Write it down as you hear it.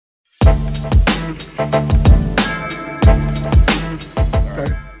Okay.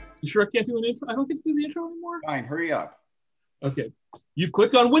 You sure I can't do an intro? I don't get to do the intro anymore? Fine, hurry up. Okay. You've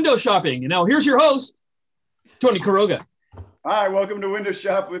clicked on window shopping, and now here's your host, Tony Quiroga. Hi, welcome to Window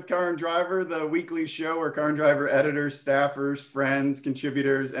Shop with Car and Driver, the weekly show where Car and Driver editors, staffers, friends,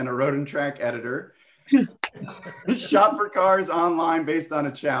 contributors, and a Road and Track editor shop for cars online based on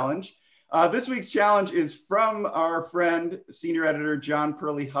a challenge. This week's challenge is from our friend, senior editor John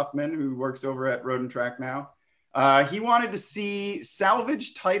Perley Huffman, who works over at Road and Track now. He wanted to see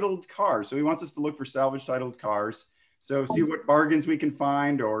salvage-titled cars. So he wants us to look for salvage-titled cars. So see what bargains we can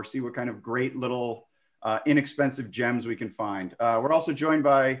find or see what kind of great little inexpensive gems we can find. We're also joined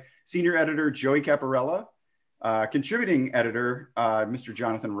by senior editor Joey Caparella, contributing editor Mr.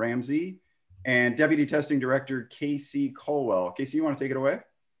 Jonathan Ramsey, and deputy testing director Casey Colwell. Casey, you want to take it away?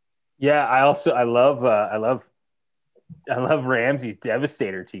 Yeah, I love Ramsey's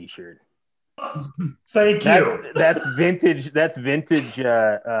Devastator T-shirt. Thank you. That's vintage. That's vintage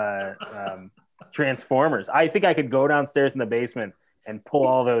Transformers. I think I could go downstairs in the basement and pull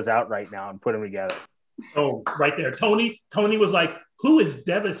all those out right now and put them together. Oh, right there. Tony was like, "Who is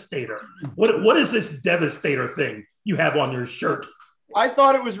Devastator? What is this Devastator thing you have on your shirt?" I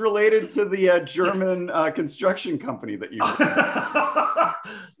thought it was related to the German construction company that you.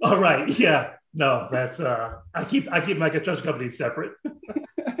 All right. Yeah. No, that's I keep my construction company separate.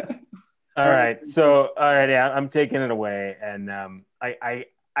 All right. Yeah, I'm taking it away. And I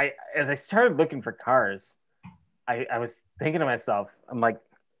as I started looking for cars, I was thinking to myself, I'm like,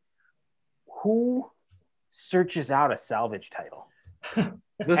 who searches out a salvage title? and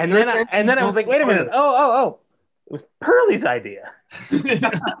then I was like, wait a minute. Oh. It was Pearlie's idea.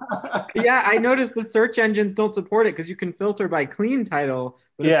 Yeah, I noticed the search engines don't support it because you can filter by clean title,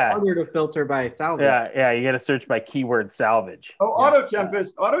 but it's harder to filter by salvage. Yeah, you got to search by keyword salvage. Oh, Auto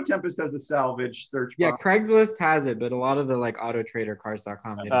Tempest has a salvage search box. Yeah, Craigslist has it, but a lot of the like Auto Trader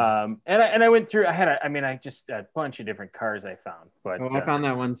Cars.com. And I went through. I just a bunch of different cars I found, but I found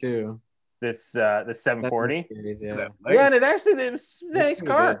that one too. This 740. Yeah, and it was a nice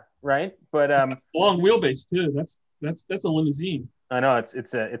car, right? But long wheelbase too. That's a limousine. I know it's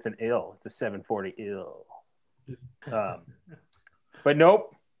an ill. It's a 740 ill. But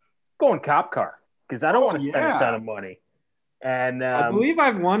nope, going cop car because I don't want to spend a ton of money. And I believe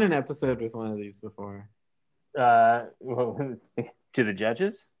I've won an episode with one of these before. To the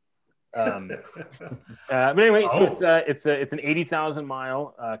judges. But anyway, so it's an 80,000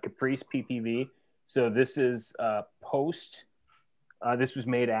 mile Caprice PPV. So this is post. This was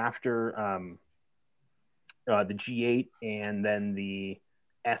made after the G8 and then the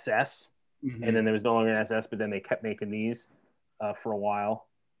SS, and then there was no longer an SS, but then they kept making these for a while.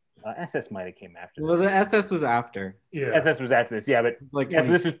 SS might have came after. Well, the SS was after. Yeah, SS was after this. Yeah, but so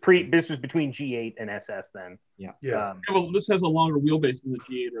this was This was between G8 and SS then. Yeah. Well, this has a longer wheelbase than the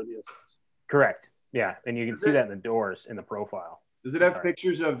G8 or the SS. Correct. Yeah, and you can see that in the doors in the profile. Does it have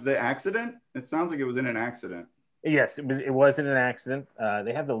pictures of the accident? It sounds like it was in an accident. Yes, it was in an accident.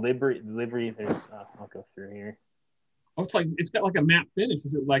 They have the livery. There's, I'll go through here. Oh, it's got like a matte finish.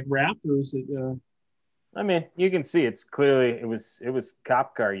 Is it like wrapped or is it? I mean, you can see it's clearly it was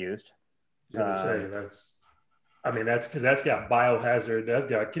cop car used. That's because that's got biohazard, that's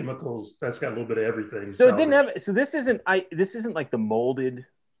got chemicals, that's got a little bit of everything. So it didn't have. So this isn't like the molded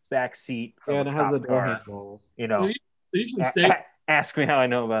back seat. Yeah, it has the door handles. You know, they usually say. Ask me how I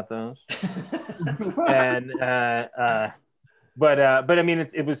know about those. And but I mean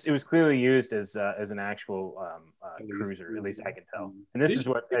it was clearly used as an actual cruiser, at least I can tell. And this is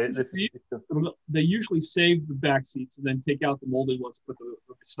what they usually save the back seats and then take out the molded ones, put the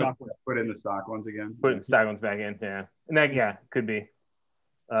stock ones. Put in the stock ones again. Put the stock ones back in, yeah. And that could be.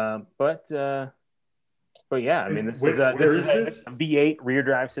 But yeah, I mean this is a V8 rear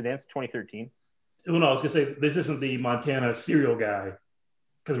drive sedan, 2013. Well, no, I was gonna say this isn't the Montana cereal guy,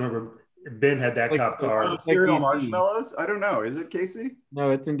 because remember Ben had that cop car. Cereal marshmallows? I don't know. Is it, Casey?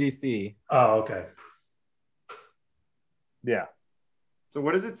 No, it's in DC. Oh, okay. Yeah. So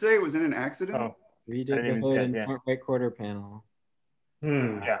what does it say? It was in an accident? Oh, redid the hood and front right quarter panel.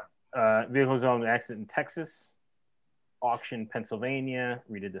 Yeah. Vehicles on an accident in Texas. Auction, Pennsylvania.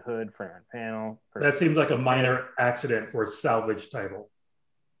 Redid the hood, front right panel. That seems like a minor accident for a salvage title.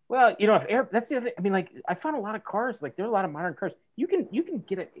 Well, that's the other thing. I mean, like I found a lot of cars. Like there are a lot of modern cars. You can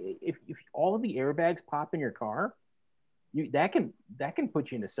get it if all of the airbags pop in your car. That can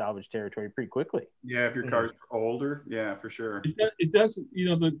put you into salvage territory pretty quickly. Yeah, if your car's older, yeah, for sure. It does.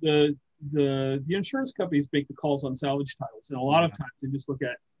 The insurance companies make the calls on salvage titles, and a lot of times they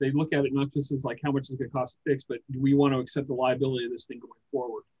look at it not just as like how much is going to cost to fix, but do we want to accept the liability of this thing going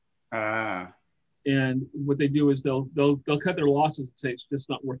forward? And what they do is they'll cut their losses and say it's just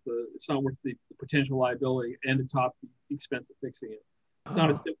not worth the potential liability and the top expense of fixing it. It's not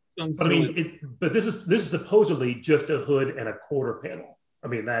as but I mean, but this is supposedly just a hood and a quarter panel. I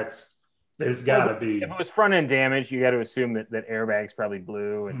mean, there's got to be. If it was front end damage, you got to assume that airbags probably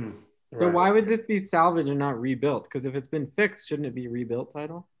blew. And so why would this be salvaged and not rebuilt? Because if it's been fixed, shouldn't it be rebuilt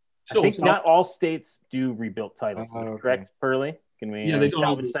title? I think not all states do rebuilt titles. Correct, Pearly? Can we? Yeah, they don't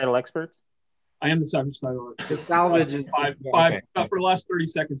salvage title experts. I am the salvage title. The salvage is five. For the last 30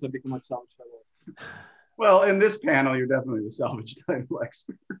 seconds, I've become a salvage title. Well, in this panel, you're definitely the salvage title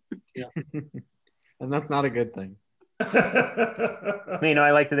expert. Yeah, and that's not a good thing.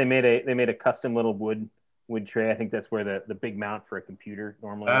 I like that they made a custom little wood tray. I think that's where the big mount for a computer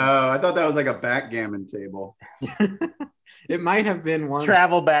normally. Oh, I thought that was like a backgammon table. It might have been one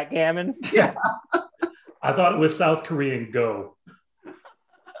travel backgammon. Yeah, I thought it was South Korean Go.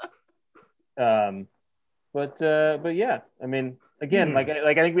 But yeah, I mean, again, like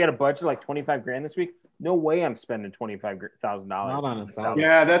I think we had a budget like $25,000 this week. No way I'm spending $25,000. Not on a salvage.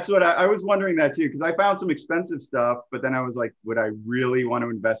 Yeah, that's what I was wondering that too, because I found some expensive stuff, but then I was like, would I really want to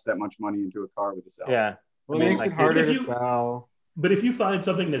invest that much money into a car with a salvage? Yeah, well, it makes it harder to sell. But if you find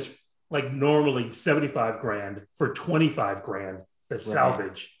something that's like normally $75,000 for $25,000, that's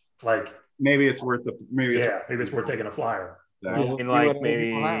salvage. Like maybe it's worth maybe it's worth taking a flyer. Yeah.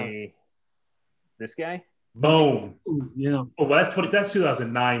 Maybe this guy. Boom. Ooh, yeah. Oh, well, that's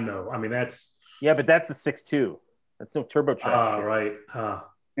 2009 though. I mean, that's. Yeah, but that's a 6.2. That's no turbocharged. Right.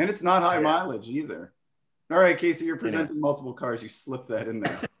 And it's not high mileage either. All right, Casey, you're presenting multiple cars. You slip that in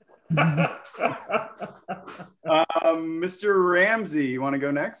there. Mr. Ramsey, you want to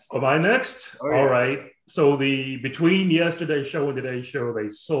go next? Am I next? Oh, yeah. All right. So between yesterday's show and today's show, they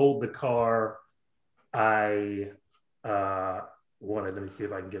sold the car I wanted. Let me see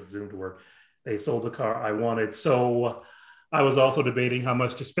if I can get Zoom to work. They sold the car I wanted. So I was also debating how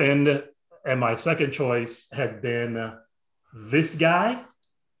much to spend. And my second choice had been this guy.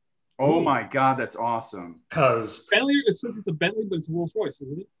 Oh my God, that's awesome. Because Bentley, it says it's a Bentley, but it's a Rolls Royce,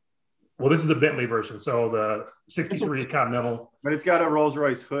 isn't it? Well, this is the Bentley version, so the '63 Continental. But it's got a Rolls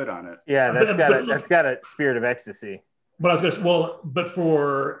Royce hood on it. Yeah, that's got a Spirit of Ecstasy. But I was going to but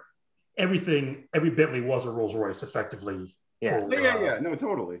for everything, every Bentley was a Rolls Royce, effectively. Yeah, no,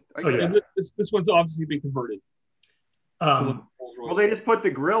 totally. So yeah, this one's obviously been converted. Well, they just put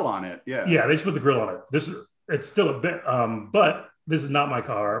the grill on it. Yeah. Yeah, they just put the grill on it. It's still a bit, but this is not my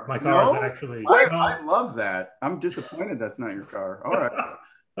car. My car is actually. I love that. I'm disappointed that's not your car. All right.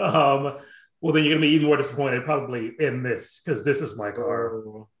 Well, then you're gonna be even more disappointed probably in this, because this is my car.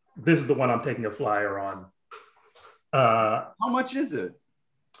 This is the one I'm taking a flyer on. How much is it?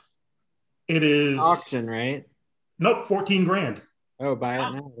 It is auction, right? Nope, $14,000. Oh, buy it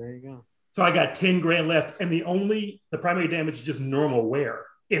now. There you go. So I got $10,000 left, and the primary damage is just normal wear.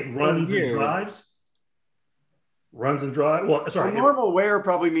 It runs and drives. Well, sorry. Normal wear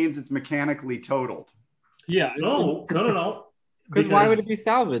probably means it's mechanically totaled. Yeah. No. Because why would it be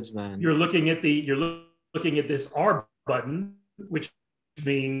salvaged then? You're looking at this R button, which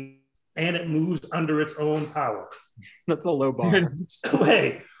means and it moves under its own power. That's a low bar.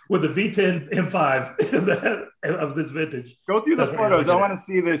 Hey, with the V10 M5 of this vintage. Go through the photos. I want to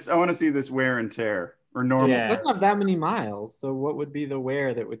see this. I want to see this wear and tear or normal. Yeah. That's not that many miles. So what would be the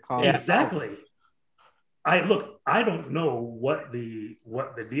wear that would cause exactly? I don't know what the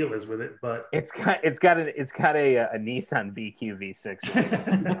deal is with it, but it's got a Nissan VQ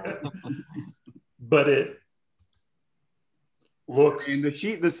V6. But it looks. And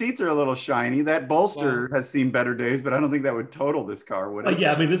the seats are a little shiny. That bolster has seen better days, but I don't think that would total this car, would it?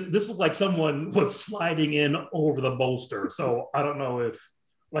 Yeah, I mean this looked like someone was sliding in over the bolster. So I don't know if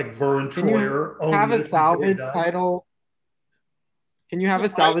like Vern Troyer have a salvage title. Can you have a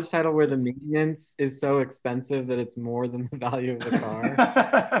salvage title where the maintenance is so expensive that it's more than the value of the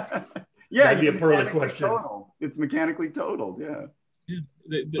car? Yeah, that'd be a pearly question. It's mechanically totaled, yeah.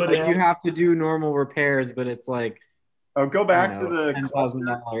 But like you have to do normal repairs, but it's like go back to the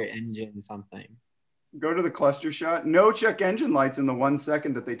 $10,000 engine something. Go to the cluster shot. No check engine lights in the 1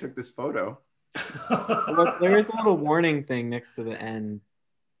 second that they took this photo. Look, there is a little warning thing next to the end.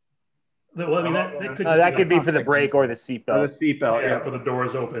 Well, I mean, that could be for the brake or the seatbelt. Or the seatbelt, yeah. Or the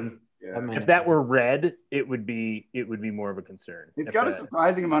doors open. Yeah. If that were red, it would be more of a concern. It's got a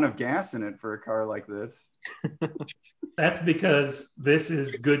surprising amount of gas in it for a car like this. That's because this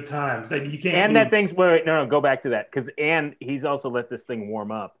is good times. Like you can't. And that thing's go back to that and he's also let this thing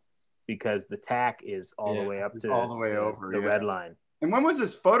warm up because the tack is all the way up to all the way over the red line. And when was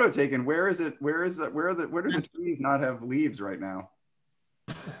this photo taken? Where is it? Where do the trees not have leaves right now?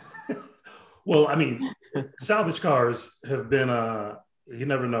 Well, I mean, salvage cars have been you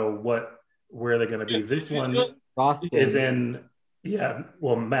never know where they're going to be. This one Boston is in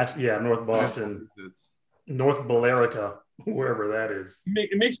North Boston, North Billerica, wherever that is.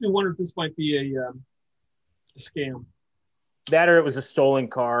 It makes me wonder if this might be a scam. That or it was a stolen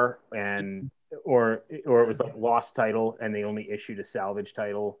car, or it was like lost title, and they only issued a salvage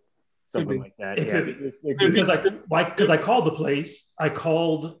title, something like that. Because I called the place. I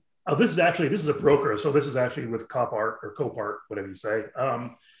called. Oh, this is a broker, so this is actually with Copart or Copart, whatever you say.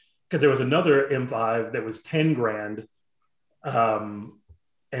 Because there was another M5 that was 10 grand, and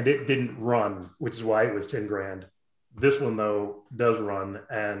it didn't run, which is why it was 10 grand. This one though does run,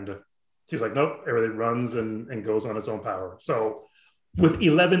 and she's like, nope, everything runs and goes on its own power. So with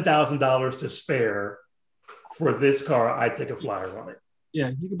 $11,000 to spare for this car, I'd take a flyer on it. Yeah,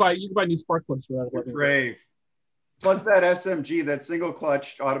 you can buy new spark plugs for that. Brave. Plus that SMG, that single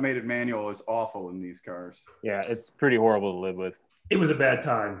clutch automated manual is awful in these cars. Yeah, it's pretty horrible to live with. It was a bad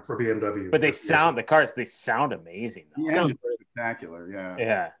time for BMW. But they sound amazing though. The engine's spectacular,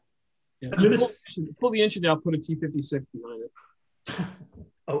 yeah. Yeah. Pull the engine out, put a T56 behind it.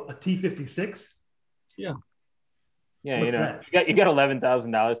 Oh, a T56? Yeah. Yeah, What's you got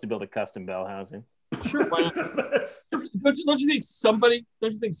 $11,000 to build a custom bell housing. Sure, why not? Don't you think somebody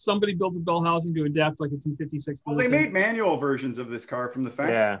builds a bell housing to adapt like a T56? Well, they made manual versions of this car from the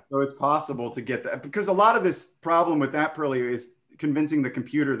factory, so it's possible to get that. Because a lot of this problem with that Pearly is convincing the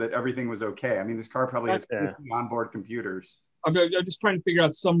computer that everything was okay. I mean, this car probably has 50 onboard computers. I'm just trying to figure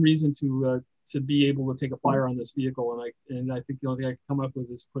out some reason to be able to take a flyer on this vehicle, and I think the only thing I can come up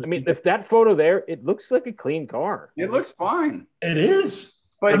with is put. If that photo there, it looks like a clean car. It looks fine. It is.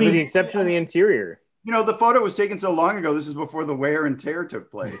 But with the exception of the interior. The photo was taken so long ago. This is before the wear and tear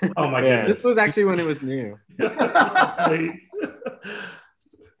took place. Oh my goodness! This was actually when it was new.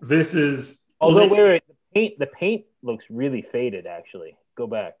 This is. Although, wait, the paint looks really faded. Actually, go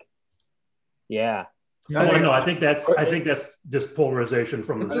back. Yeah. Oh no, I think that's just polarization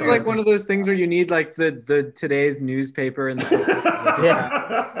from the. This is like one of those things where you need like the today's newspaper and the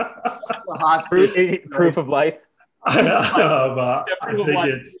proof of life. I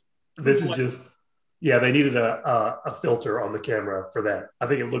think this is just. Yeah, they needed a filter on the camera for that. I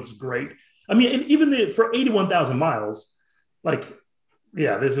think it looks great. I mean, and even for 81,000 miles,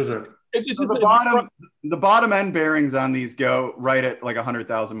 this isn't. It's just the bottom end bearings on these go right at like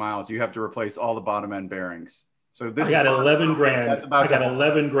 100,000 miles. You have to replace all the bottom end bearings. So this I got 11 grand. I got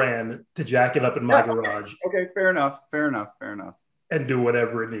 11 grand to jack it up in my garage. Okay, fair enough. And do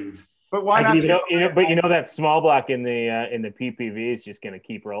whatever it needs. But why not? That small block in the PPV is just going to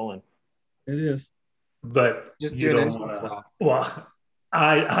keep rolling. It is. But just you don't want to. Well,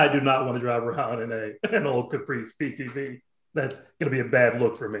 I do not want to drive around in an old Caprice PPV. That's going to be a bad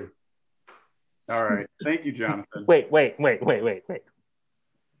look for me. All right. Thank you, Jonathan. Wait.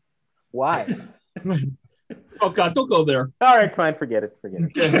 Why? Oh God, don't go there. All right, fine. Forget it.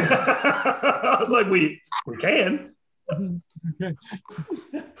 I was like, we can. Okay.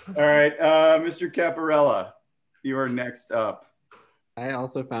 All right. Mr. Caparella, you are next up. I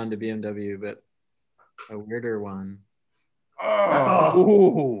also found a BMW, but a weirder one.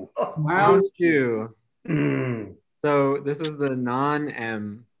 Oh, clown shoe. Mm. So this is the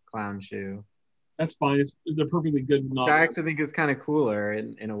non-M clown shoe. That's fine. They're perfectly good. I actually think is kind of cooler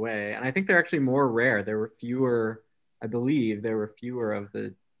in a way, and I think they're actually more rare. There were fewer, I believe, of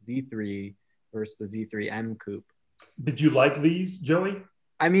the Z3 versus the Z3M coupe. Did you like these, Joey?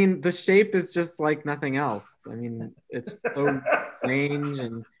 I mean, the shape is just like nothing else. I mean, it's so strange,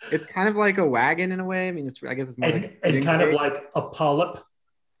 and it's kind of like a wagon in a way. I mean, I guess it's more and kind of like a polyp,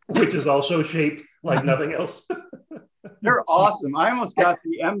 which is also shaped like nothing else. They're awesome. I almost got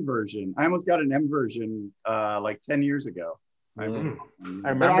the M version. I almost got an M version like 10 years ago. I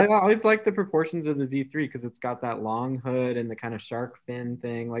remember. I always like the proportions of the Z3 because it's got that long hood and the kind of shark fin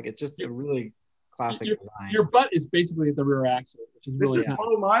thing. Like, it's just a really classic design. Your butt is basically at the rear axle, which is really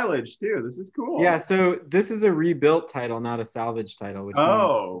low mileage too. This is cool. Yeah, so this is a rebuilt title, not a salvage title. Which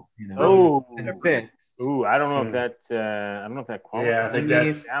means, and a fixed. Ooh, I don't know if that qualifies. Yeah, I think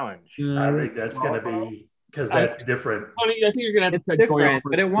that's challenge. I think that's going to be because that's different. I think you're going to have to different.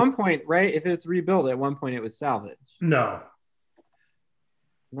 But at one point, right? If it's rebuilt, at one point it was salvage. No.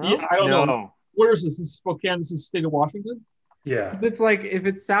 Yeah, I don't know. Where is this? This is Spokane. This is the state of Washington. Yeah. It's like if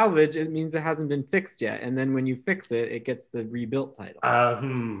it's salvage, it means it hasn't been fixed yet, and then when you fix it, it gets the rebuilt title. I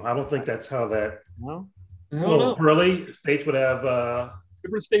don't think that's how that. No. Well, Pearly states would have.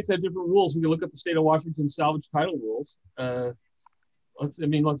 Different states have different rules. We can look at the state of Washington salvage title rules. Let's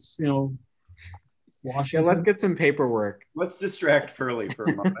Yeah, Washington. let's get some paperwork. Let's distract Pearly for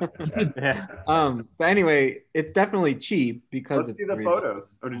a moment. Yeah. But anyway, it's definitely cheap because Let's it's see the rebuilt.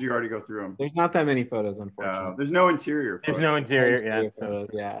 photos. Or did you already go through them? There's not that many photos, unfortunately. There's no interior There's photos. no interior. Yeah. Photos,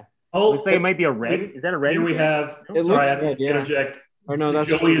 So yeah. Oh, looks like it might be a red. Is that a red? Here we interior? have. It Sorry, looks I have to good, yeah. interject. Or no, that's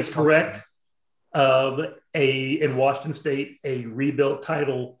Joey just- is correct. In Washington State, a rebuilt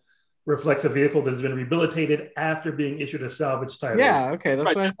title reflects a vehicle that has been rehabilitated after being issued a salvage title. Yeah, okay, that's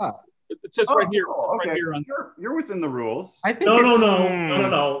Right. what I thought. It says right here. It says Okay, right here so on. you're within the rules. I think No.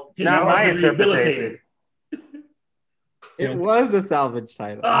 His Not car's my been interpretation. it was a salvage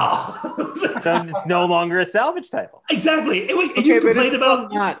title. Oh. So it's no longer a salvage title. Exactly. And Okay, you but complained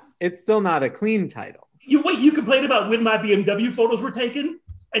about it's still not a clean title. you complained about when my BMW photos were taken,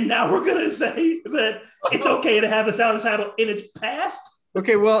 and now we're gonna say that it's okay to have a salvage title in its past.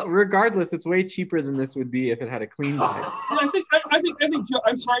 Okay, well, regardless, it's way cheaper than this would be if it had a clean title. Yeah, I think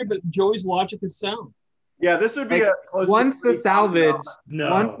I'm sorry, but Joey's logic is sound. Yeah, this would be Like, a close once to the salvage,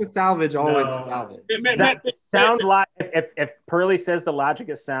 No. once the salvage, always No. the salvage. Sound if Pearly says the logic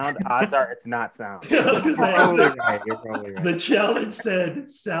is sound, odds are it's not sound. I was gonna say, Probably right, you're probably right. the challenge said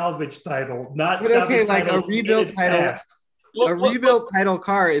salvage title, not But salvage okay, like title a rebuilt in its title- past. A rebuilt title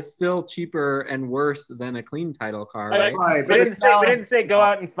car is still cheaper and worse than a clean title car, right? Right, We didn't it's say go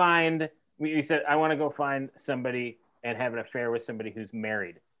out and find. We said I want to go find somebody and have an affair with somebody who's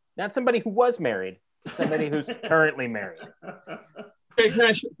married, not somebody who was married, somebody who's currently married. Okay,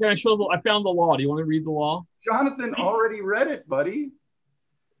 can I show I found the law. Do you want to read the law? Jonathan already read it, buddy.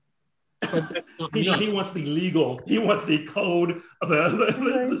 But that's not You know, me. he wants the code of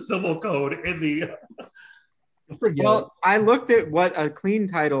the civil code in the. Forget it. Well, I looked at what a clean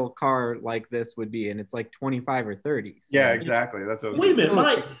title car like this would be, and it's like 25 or 30. So Yeah, exactly. That's what I was Wait a gonna minute, still a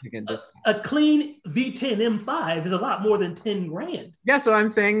Mike. significant discount. A clean V10 M5 is a lot more than 10 grand. Yeah, so I'm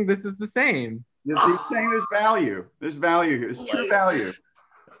saying this is the same. say. He's saying there's value. There's value here. It's true value.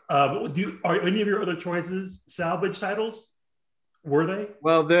 Are any of your other choices salvage titles? Were they?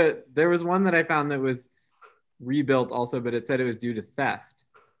 Well, there was one that I found that was rebuilt also, but it said it was due to theft.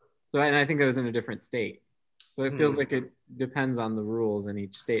 So, and I think that was in a different state. So it feels like it depends on the rules in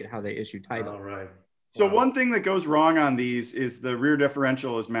each state how they issue titles. All right. So Wow. one thing that goes wrong on these is the rear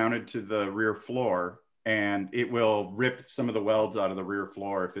differential is mounted to the rear floor, and it will rip some of the welds out of the rear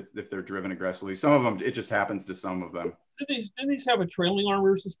floor if they're driven aggressively. Some of them, it just happens to some of them. Didn't these have a trailing arm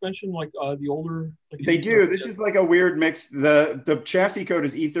rear suspension like the older? Like They do. This is like a weird mix. The chassis code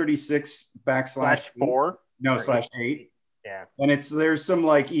is E36//4. No, /8. Yeah. And there's some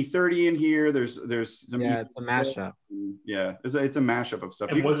like E30 in here. There's some Yeah, it's a mashup. Yeah, it's a mashup of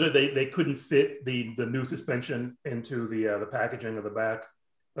stuff. And was it they couldn't fit the new suspension into the packaging of the back?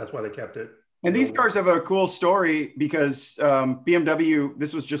 That's why they kept it. And these cars have a cool story because BMW,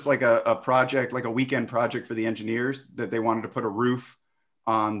 this was just like a project, like a weekend project for the engineers that they wanted to put a roof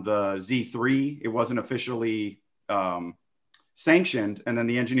on the Z3. It wasn't officially sanctioned. And then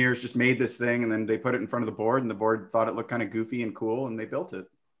the engineers just made this thing and then they put it in front of the board and the board thought it looked kind of goofy and cool and they built it.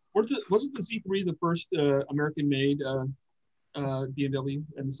 Wasn't the Z3 the first American-made BMW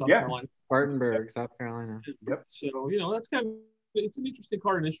in South Carolina? Spartanburg, South Carolina. Yep. So, that's it's an interesting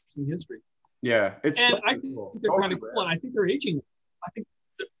car and interesting history. Yeah. And I think they're kind of cool, and I think they're aging. I think,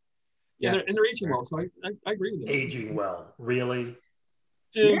 they're aging well. So I agree with them. Aging well, really?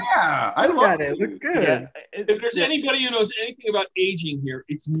 Dude, Yeah, I love it. It looks good. Yeah. if there's anybody who knows anything about aging here,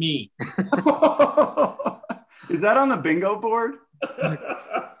 it's me. Is that on the bingo board?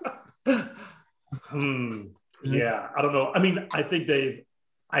 Yeah, I don't know. I mean, I think they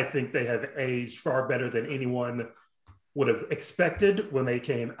have aged far better than anyone would have expected when they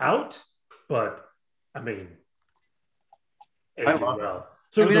came out. But I mean, I love it. well.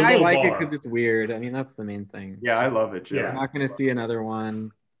 So I like it because it's weird. I mean, that's the main thing. Yeah, I love it. Joe. Yeah. You're not going to see another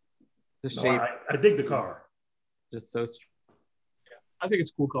one. The shape I dig the car. just so I think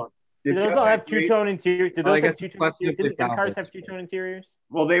it's a cool car. Do those all have two-tone interiors? Do Well, I those have guess two-tone interiors? possibly Did the cars salvage. have two-tone interiors?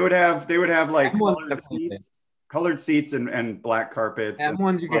 Well, they would have like M1's colored seats and black carpets.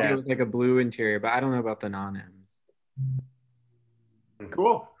 M1s you get Yeah. with like a blue interior, but I don't know about the non-Ms.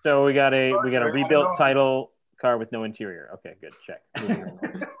 Cool. So we got a I don't know. rebuilt title car with no interior. Okay, good. Check.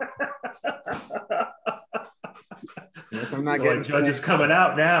 Yes, I'm not The getting judge is coming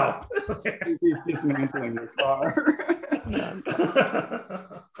out now. He's dismantling your car.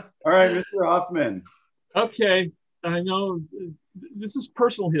 All right, Mr. Hoffman. Okay, I know this is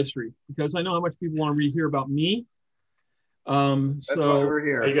personal history because I know how much people want to hear about me. That's why So, we're Are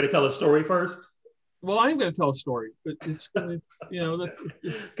here. you going to tell a story first? well, I'm going to tell a story, but it's Because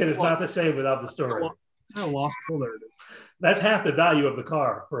it's not the same without the story. I lost. Oh, there it is. That's half the value of the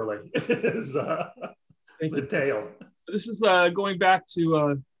car, Pearly. the tale. This is going back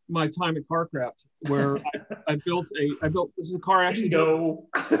to my time at Carcraft, where I built. This is a car actually. Bingo.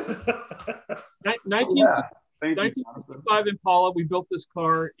 1965 Impala. We built this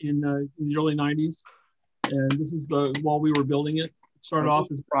car in the early 90s, and this is while we were building it. It started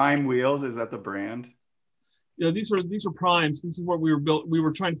off as Prime Wheels. Is that the brand? You know, these are primes. This is what we were built. We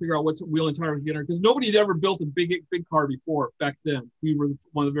were trying to figure out what wheel and tire we could get on, because nobody had ever built a big car before back then. We were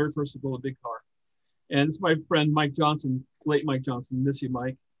one of the very first to build a big car. And this is my friend Mike Johnson, late Mike Johnson. Miss you,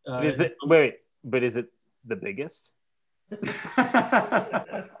 Mike. But is it the biggest?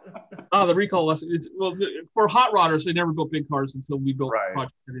 Oh, the recall lesson. For hot rodders, they never built big cars until we built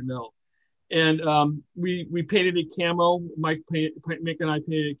Project Heavy Metal. And we painted it camo. Mick and I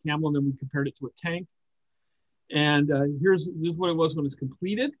painted it camo, and then we compared it to a tank. And here's what it was when it's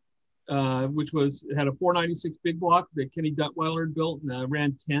completed, which was, it had a 496 big block that Kenny Duttweiler had built, and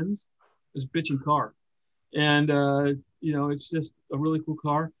ran 10s. It was a bitchin' car. And, you know, it's just a really cool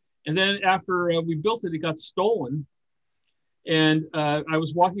car. And then after we built it, it got stolen. And I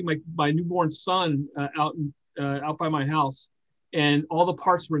was walking my newborn son out by my house, and all the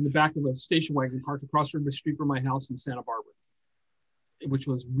parts were in the back of a station wagon parked across the street from my house in Santa Barbara, which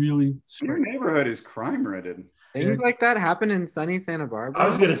was really strange. Your neighborhood is crime ridden. Things like that happen in sunny Santa Barbara. I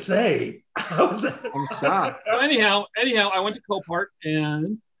was gonna say. I'm shocked. So anyhow, I went to Copart,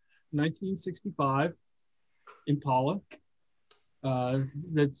 and 1965 Impala.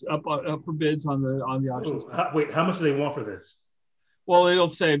 That's up for bids on the auction. Wait, how much do they want for this? Well, they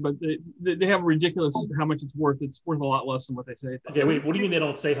don't say, but they have a ridiculous how much it's worth. It's worth a lot less than what they say. Okay, wait. What do you mean they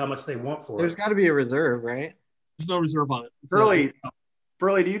don't say how much they want for it? There's got to be a reserve, right? There's no reserve on it.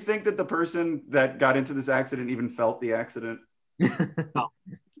 Burley, do you think that the person that got into this accident even felt the accident? No.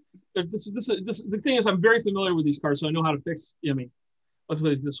 The thing is, I'm very familiar with these cars, so I know how to fix. I mean, let's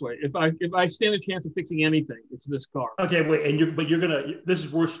put it this way: if I stand a chance of fixing anything, it's this car. Okay, wait, and you're gonna. This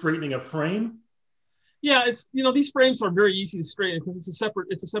is worth straightening a frame. Yeah, it's, you know, these frames are very easy to straighten because it's a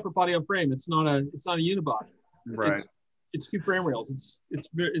separate body on frame. It's not a unibody. Right. It's two frame rails.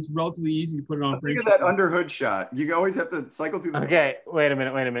 It's relatively easy to put it on. Think of that underhood shot. You always have to cycle through the. Okay, wait a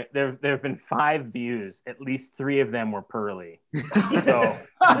minute. There have been 5 views. At least 3 of them were pearly. So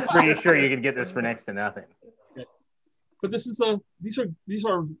I'm pretty sure you can get this for next to nothing. Okay. But these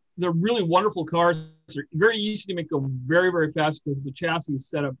are they're really wonderful cars. They're very easy to make go very, very fast because the chassis is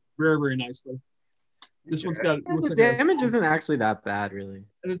set up very, very nicely. This one's got. The damage isn't actually that bad, really.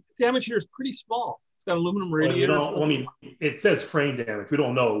 And the damage here is pretty small. It's got aluminum radiators. Well, I mean, it says frame damage. We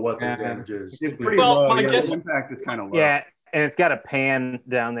don't know what the damage is. It's pretty low. The impact is kind of low. Yeah, and it's got a pan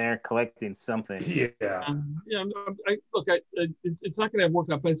down there collecting something. Yeah. It's not going to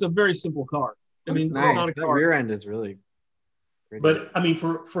work out, but it's a very simple car. I mean, it's not a car. The rear end is really pretty. But I mean,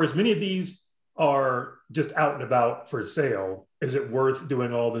 for as many of these are just out and about for sale, is it worth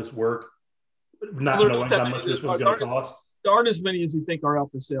doing all this work, not knowing how much this one's going to cost? There aren't as many as you think are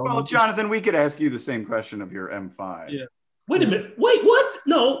out for sale. Well, Jonathan, we could ask you the same question of your M5. Yeah. Wait a minute. Wait, what?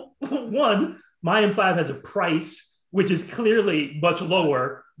 No. One, my M5 has a price which is clearly much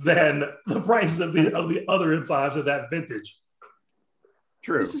lower than the prices of the other M5s of that vintage.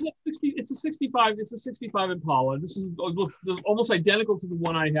 True. This is it's a 65 Impala. This is almost identical to the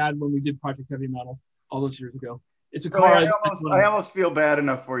one I had when we did Project Heavy Metal all those years ago. It's a car. I almost feel bad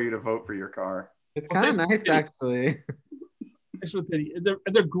enough for you to vote for your car. It's kind of nice, actually. Thanks for the pity.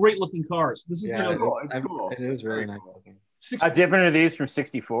 They're great looking cars. This is cool. It's cool. It is really nice looking. How different are these from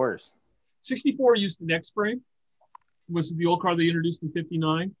 64s? 64 used the next frame. Was the old car they introduced in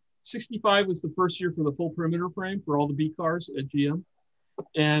 '59. 65 was the first year for the full perimeter frame for all the B cars at GM.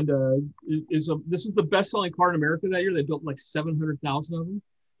 And this is the best-selling car in America that year. They built like 700,000 of them.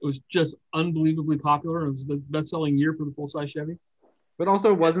 It was just unbelievably popular. It was the best-selling year for the full-size Chevy. But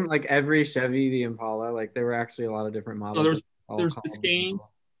also, wasn't like every Chevy the Impala? Like there were actually a lot of different models. There's Biscaynes,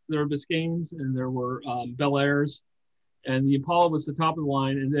 there were Biscaynes, and there were Bel Airs, and the Impala was the top of the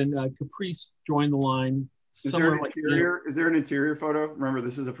line, and then Caprice joined the line. Is there an interior photo? Remember,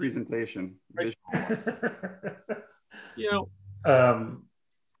 this is a presentation. Right.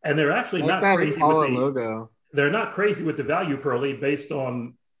 And they're actually not crazy Impala with the logo. They're not crazy with the value, Pearly, based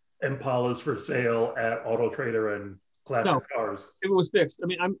on Impalas for sale at Auto Trader and Classic Cars. It was fixed. I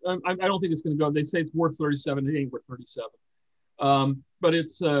mean, I don't think it's going to go. They say it's worth 37. It ain't worth 37. But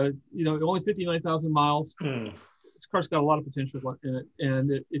it's only 59,000 miles. This car's got a lot of potential in it,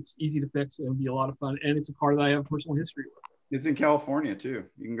 and it's easy to fix. It'll be a lot of fun, and it's a car that I have personal history with. It's in California too.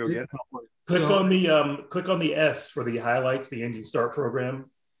 You can go get it. Click on the S for the highlights, the engine start program.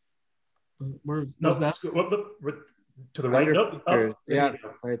 Where's that? To the right. Nope. Yeah,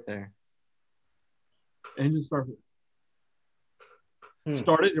 right there. Engine start.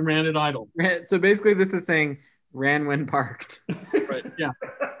 Started and ran it idle. So basically, this is saying ran when parked. Right. Yeah.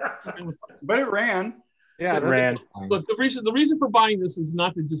 But it ran. Yeah, it ran. Look, the reason for buying this is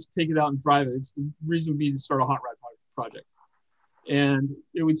not to just take it out and drive it. It's the reason would be to start a hot rod project, and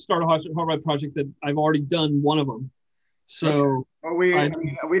it would start a hot rod project that I've already done one of them. So we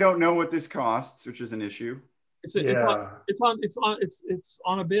don't know what this costs, which is an issue. It's on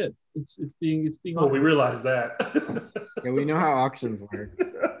a bid. It's being. Oh, we realize that. Yeah, we know how auctions work.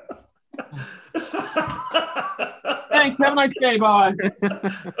 Thanks. Have a nice day. Bye. He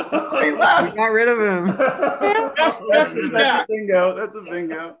left. We got rid of him. That's a bingo. That's a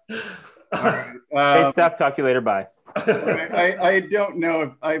bingo. All right. Hey, stop. Talk to you later. Bye. I don't know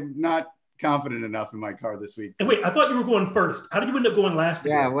if I'm not confident enough in my car this week. And wait, I thought you were going first. How did you end up going last?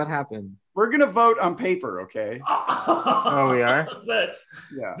 Yeah, again? what happened? We're gonna vote on paper, okay? Oh, we are.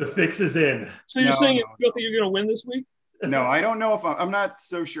 The fix is in. So you're saying you don't think you're going to win this week? No, I don't know if I'm not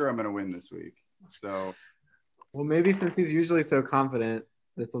so sure I'm going to win this week. So, well, maybe since he's usually so confident,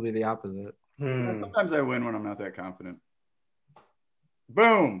 this will be the opposite. Sometimes I win when I'm not that confident.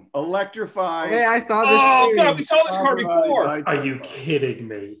 Boom! Electrified. Hey, I saw this. Oh God, we saw this car before. Are you kidding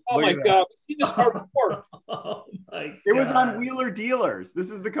me? Oh my God, we've seen this car before. Oh my God. It was on Wheeler Dealers. This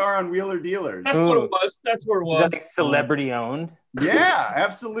is the car on Wheeler Dealers. That's what it was. That's where it was. Is that like celebrity owned? Yeah,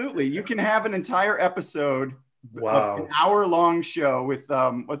 absolutely. You can have an entire episode, an hour-long show with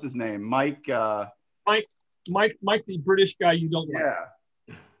what's his name, Mike. Mike, the British guy you don't like. Yeah.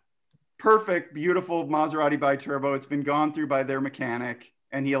 Perfect, beautiful Maserati bi-turbo. It's been gone through by their mechanic,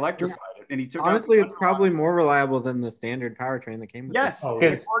 and he electrified it. And he took. Honestly, it's probably more reliable than the standard powertrain that came with it. Yes,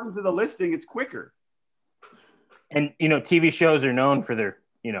 according to the listing, it's quicker. And TV shows are known for their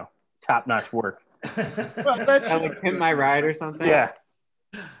top-notch work. Like Pimp My Ride or something. Yeah.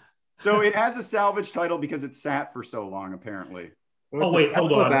 So it has a salvage title because it sat for so long, apparently. Oh wait,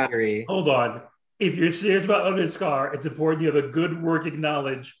 hold on. Battery. Hold on. If you're serious about owning this car, it's important you have a good working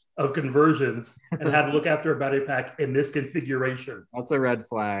knowledge of conversions and how to look after a battery pack in this configuration. That's a red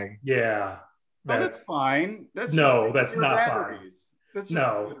flag. Yeah. That's fine. That's not batteries. fine. That's just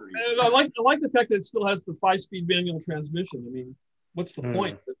batteries. I like the fact that it still has the 5-speed manual transmission. I mean, what's the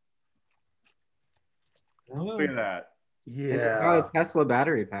point? Look at that. Yeah. Oh, a Tesla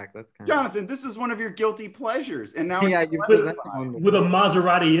battery pack. That's kind Jonathan, this is one of your guilty pleasures. And now with a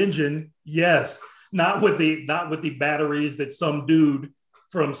Maserati engine, yes. Not with the batteries that some dude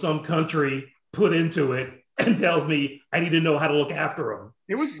from some country put into it and tells me I need to know how to look after them.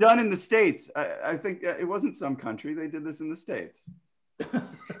 It was done in the States. I think it wasn't some country. They did this in the States. The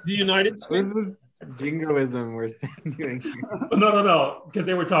United States? Jingoism we're doing here. No. Because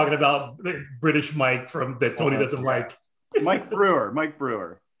they were talking about British Mike that Tony doesn't like. Mike Brewer.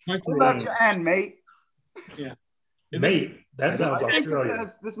 Hold up your hand, mate. Yeah. Mate. That sounds Australian.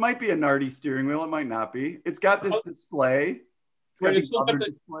 This might be a Nardi steering wheel. It might not be. It's got this display. It's got other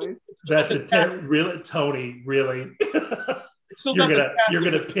displays. That's really, Tony. Really, you're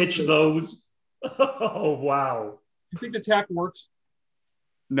gonna pitch those. Oh wow! Do you think the tach works?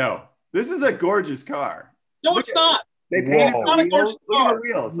 No. This is a gorgeous car. No, it's not. They painted the wheels. Look at the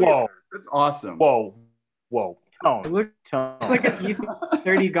wheels. Whoa, that's awesome. Whoa. Tone. It's like an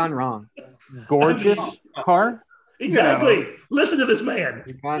E30 gone wrong. Gorgeous car. Exactly. Listen to this man.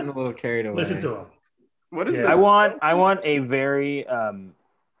 We've gotten a little carried away. Listen to him. What is that? I want a very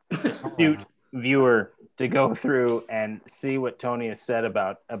astute viewer to go through and see what Tony has said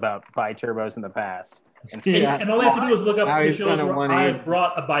about bi-turbos in the past. And all they have to do is look up the shows where I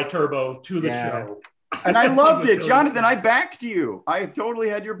brought a bi-turbo to the show. And I loved it, Jonathan. I backed you. I totally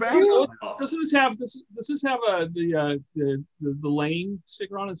had your back. Doesn't this have the lane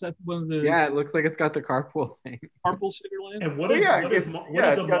sticker on it? Is that one of the? Yeah, it looks like it's got the carpool thing. Carpool sticker lane. And what is it's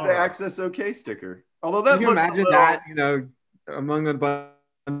got the Access OK sticker. Although that, can you imagine that among a bunch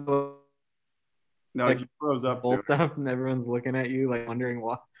of it froze up stuff, and everyone's looking at you like wondering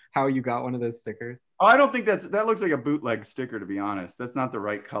how you got one of those stickers. Oh, I don't think that looks like a bootleg sticker, to be honest. That's not the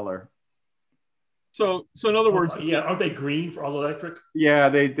right color. So in other words, aren't they green for all electric? Yeah,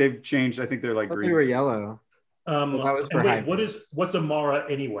 they've changed. I think they're like green. They were yellow. That was for what's a Mara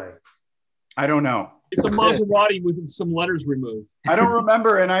anyway? I don't know. It's a Maserati with some letters removed. I don't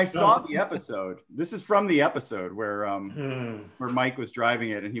remember, and I saw the episode. This is from the episode where Mike was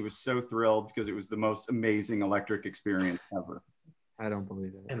driving it, and he was so thrilled because it was the most amazing electric experience ever. I don't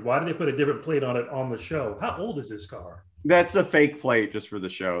believe it. And why did they put a different plate on it on the show? How old is this car? That's a fake plate just for the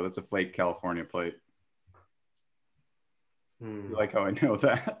show. That's a fake California plate. You like how I know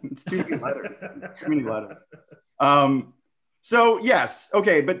that? It's too many letters. Too many letters. So yes,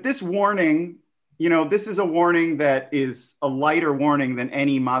 okay, but this warning, you know, this is a warning that is a lighter warning than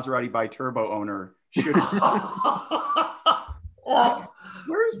any Maserati Biturbo owner should.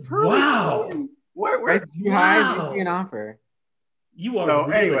 Where's Pearly? Wow. Where's too high? Make me an offer. You are so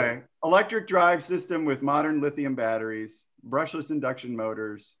really... anyway, electric drive system with modern lithium batteries, brushless induction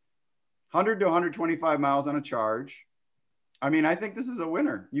motors, 100 to 125 miles on a charge. I mean, I think this is a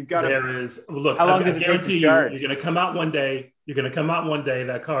winner. You've got look, how long I does it take to guarantee charge? you're going to come out one day.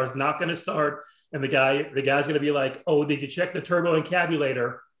 That car is not going to start. And the guy's going to be like, oh, did you check the turbo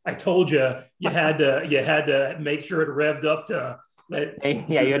encabulator? I told you, you had to make sure it revved up to.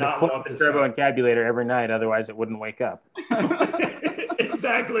 You had to flip the turbo encabulator every night, otherwise it wouldn't wake up.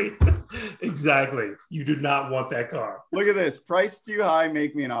 Exactly. You do not want that car. Look at this. Price too high,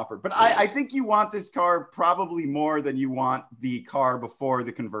 make me an offer. But I think you want this car probably more than you want the car before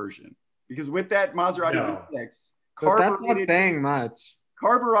the conversion. Because with that Maserati V6, but that's not saying much.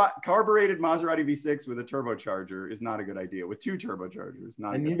 Carbureted Maserati V6 with a turbocharger is not a good idea. With two turbochargers,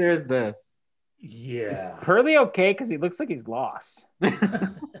 not. And neither is this. Yeah. Is Pearly okay? Because he looks like he's lost. I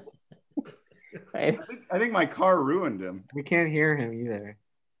think my car ruined him. We can't hear him either.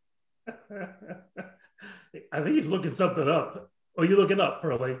 I think he's looking something up. Oh, you looking up,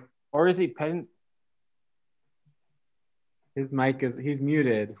 Pearly? Or is he pen? His mic he's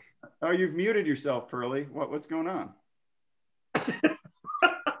muted. Oh, you've muted yourself, Pearly. What's going on?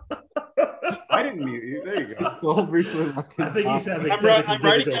 I didn't mute you. There you go. I think he's having I'm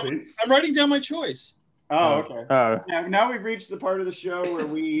writing down my choice. Oh, okay. Now we've reached the part of the show where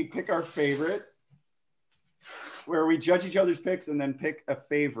we pick our favorite, where we judge each other's picks and then pick a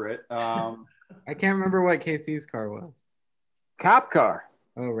favorite. I can't remember what KC's car was. Cop car.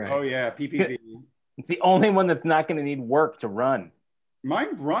 Oh, right. Oh, yeah, PPV. It's the only one that's not going to need work to run. Mine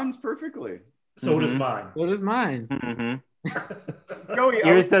runs perfectly. So does mine. So does mine. Mm-hmm. Joey,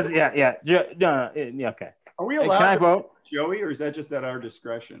 yours does, yeah. Okay. Are we allowed to vote, Joey, or is that just at our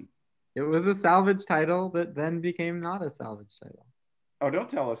discretion? It was a salvage title that then became not a salvage title. Oh, don't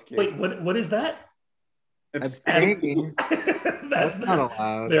tell us, Casey. Wait, what is that? Abstaining. That's not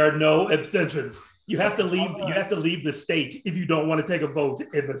allowed. There are no abstentions. You have to leave. You have to leave the state if you don't want to take a vote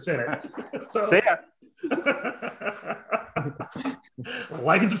in the Senate. So, see ya.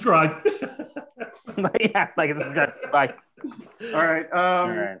 Like and subscribe. Yeah, like and subscribe. Bye. All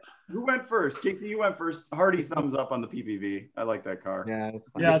right. Who went first? Casey, you went first. Hearty thumbs up on the PPV. I like that car. Yeah, it's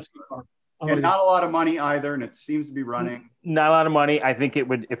fun. Yeah, it's a good car. And not a lot of money either, and it seems to be running. Not a lot of money. I think it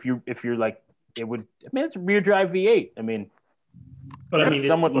would if you're like it would. I mean, it's a rear drive V8. I mean, but I mean,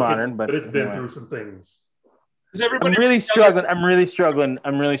 somewhat modern, but it's been through some things. I'm really struggling. I'm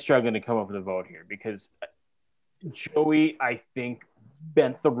really struggling to come up with a vote here because Joey, I think,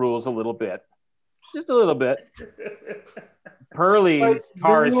 bent the rules a little bit, just a little bit. Pearly's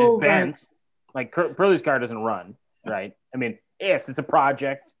car is just bent. Like Pearly's car doesn't run, right? I mean, yes, it's a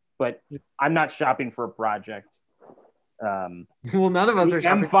project, but I'm not shopping for a project. Well, none of us are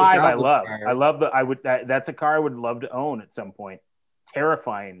shopping M5. I love. That's a car I would love to own at some point.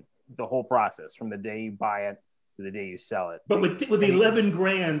 Terrifying, the whole process from the day you buy it to the day you sell it. But with $11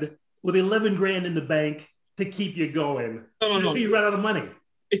 grand, in the bank to keep you going, so you run out of money.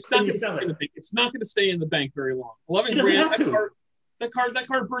 It's not going to stay in the bank. It's not going to stay in the bank very long. 11 grand. That car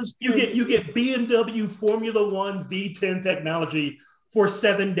burns. You get BMW Formula One V10 technology for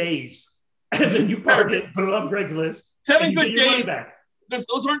 7 days, and then you park it, put it on Craigslist. 7 good days.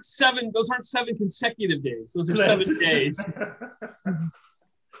 Those aren't 7 consecutive days. Those are 7 days.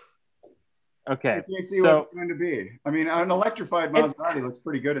 Okay. You see what it's going to be. I mean, an electrified Maserati looks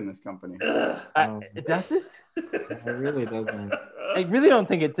pretty good in this company. Does it? It really doesn't. I really don't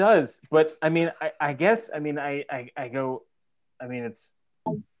think it does. But I mean, I guess. I mean, I go. I mean, it's.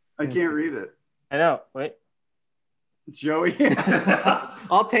 I can't read it. I know. Wait. Joey.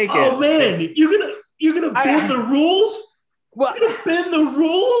 I'll take it. Oh man, you're gonna bend the rules. Well, you're gonna bend the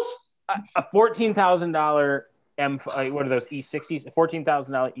rules. A $14,000 what are those E60s? $14,000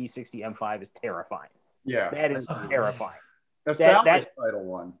 E60 M5 is terrifying. Yeah, that is terrifying. The Salvage-Title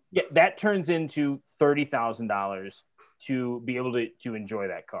one. Yeah, that turns into $30,000 to be able to enjoy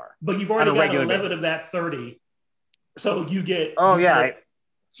that car. But you've already got 11 of that 30, so you get.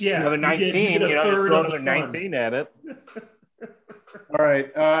 Another 19. You get a third of the 19 at it. All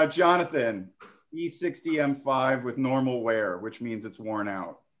right, Jonathan, E60 M5 with normal wear, which means it's worn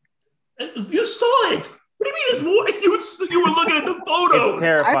out. You saw it. What do you mean it's worn? You were looking at the photo. It's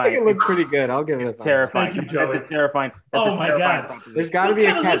terrifying. I think it looks pretty good. I'll give it a thumbs. Terrifying. Thank you, Joey. It's terrifying. Oh my God. There's got to be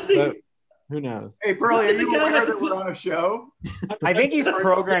a catch. Who knows? Hey, Pearly, are you aware that we're on a show? I think he's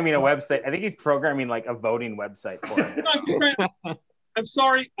programming a website. I think he's programming like a voting website for him. I'm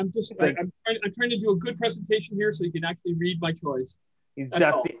sorry. I'm just like, I'm trying to do a good presentation here so you can actually read my choice. He's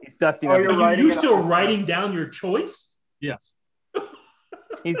dusty. He's dusting. Oh, you're still writing down your choice? Yes.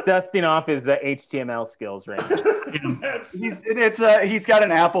 He's dusting off his HTML skills right now. He's got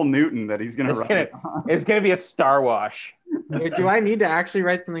an Apple Newton that he's going to write. It's going to be a Star Wash. Wait, do I need to actually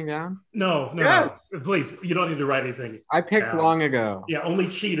write something down? No. Please, you don't need to write anything. I picked long ago. Yeah, only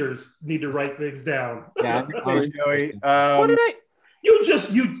cheaters need to write things down. Yeah. Hey, Joey. What did I? You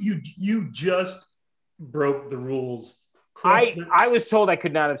just broke the rules. I was told I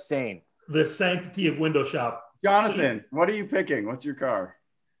could not abstain. The sanctity of Window Shop. Jonathan, what are you picking? What's your car?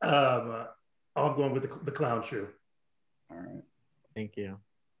 I'm going with the clown shoe. All right. Thank you.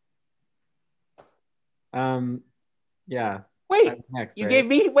 Yeah. Wait. Next, you right? gave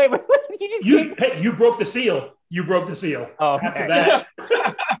me. Wait. You broke the seal. You broke the seal. Oh, okay. After that,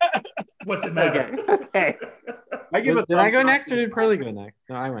 what's it matter? Okay. Did I go next or did Pearly go next?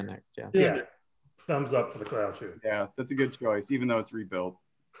 No, I went next. Yeah. Thumbs up for the clown shoe. Yeah, that's a good choice, even though it's rebuilt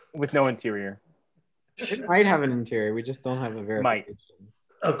with no interior. It might have an interior. We just don't have a verification.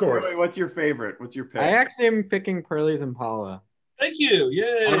 Of course. Wait, what's your favorite? What's your pick? I actually am picking Pearly's Impala. Thank you.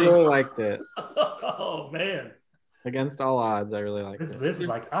 Yay. I really liked it. Oh man. Against all odds, I really liked it. This is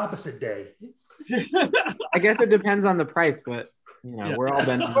like opposite day. I guess it depends on the price, but we're all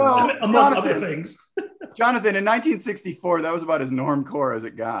bending. Well, among other things. Jonathan, in 1964, that was about as normcore as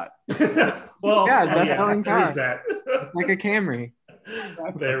it got. Well, yeah, best-selling car. There is that. It's like a Camry.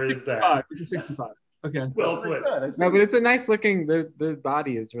 There is that. It's a 65. Okay. Well put. No, but it's a nice looking. The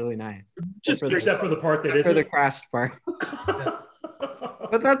body is really nice. Just except for the part that isn't. For the crashed part.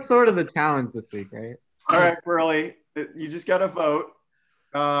 But that's sort of the challenge this week, right? All right, Pearly, you just got to vote.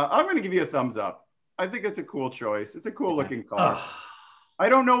 I'm going to give you a thumbs up. I think it's a cool choice. It's a cool looking car. I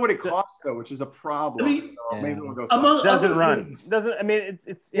don't know what it costs though, which is a problem. Maybe we'll go. Doesn't run. Doesn't. I mean,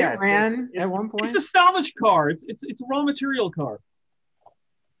 it ran at one point. It's a salvage car. It's a raw material car.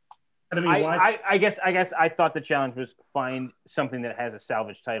 I guess I thought the challenge was find something that has a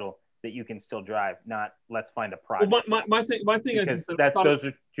salvage title that you can still drive, not let's find a product. Well, my thing is those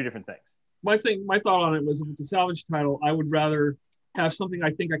are two different things. My thought on it was if it's a salvage title, I would rather have something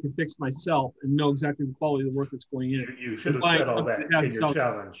I think I can fix myself and know exactly the quality of the work that's going in. You should have said all that in your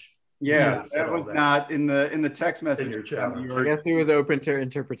challenge. Yeah, that was not in the text message. In your challenge. I guess it was open to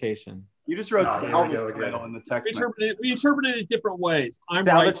interpretation. You just wrote salvage title in the text message. We interpreted it different ways.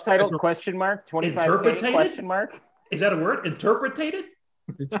 Salvage title question mark 25 question mark. Is that a word? Interpreted?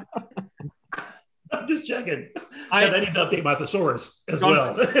 I'm just checking. I need to update my thesaurus as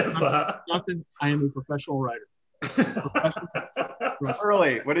well. Jonathan, I am a professional writer.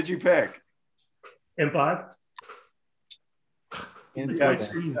 Early, what did you pick? M5. Yeah,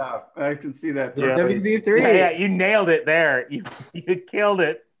 I can see that. Yeah. WD3. Yeah, you nailed it there. You killed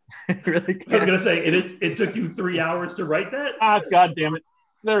it. Really I was gonna say it took you 3 hours to write that. God damn it!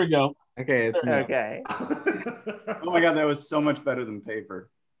 There we go. Okay, it's okay. Oh my god, that was so much better than paper.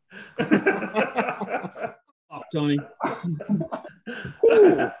 Oh, Tony.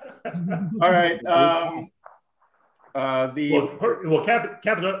 All right.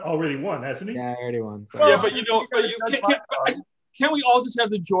 Captain already won, hasn't he? Yeah, I already won. So. Yeah, but can't we all just have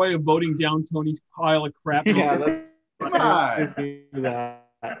the joy of voting down Tony's pile of crap? Yeah, come on.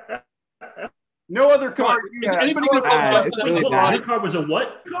 No other car. Is anybody going to vote less than your car was a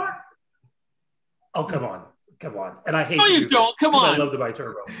what car? Oh, come on. And I hate no, you don't. Come on. I love the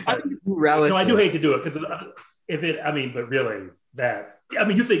biturbo. No, I do hate to do it because but really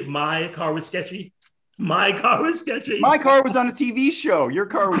you think my car was sketchy? My car was sketchy. My car was on a TV show. Your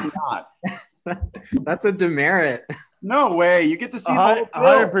car was not. That's a demerit. No way. You get to see the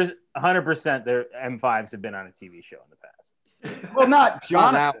whole 100% their M5s have been on a TV show in the past. Well, not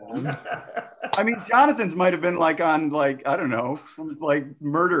Jonathan. I mean, Jonathan's might have been on I don't know, some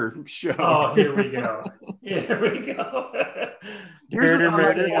murder show. Oh, here we go. Yours is on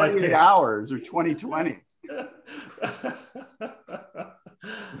 28 hours or 2020.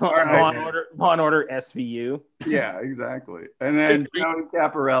 Law and Order SVU. Yeah, exactly. And then Joey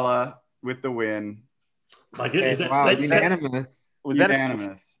Caparella with the win. My goodness. Wow, unanimous. Was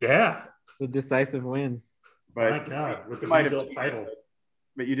unanimous? Yeah. The decisive win. But my God, with the rebuilt title.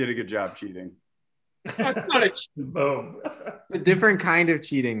 But you did a good job cheating. That's not a cheating. Boom. A different kind of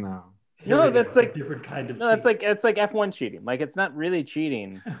cheating, though. No, that's like a different kind of. No, it's like F1 cheating. It's not really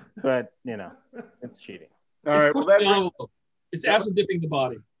cheating, but it's cheating. All right. Well, it's acid dipping the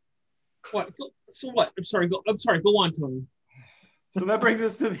body. What? So what? I'm sorry. Go on, Tony. So that brings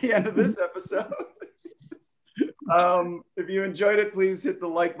us to the end of this episode. If you enjoyed it, please hit the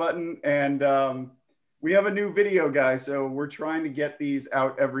like button and We have a new video, guys, so we're trying to get these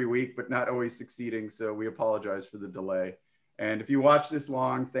out every week, but not always succeeding. So we apologize for the delay. And if you watch this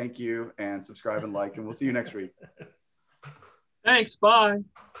long, thank you, and subscribe and like, and we'll see you next week. Thanks. Bye.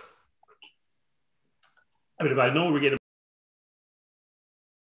 I mean, if I know we're getting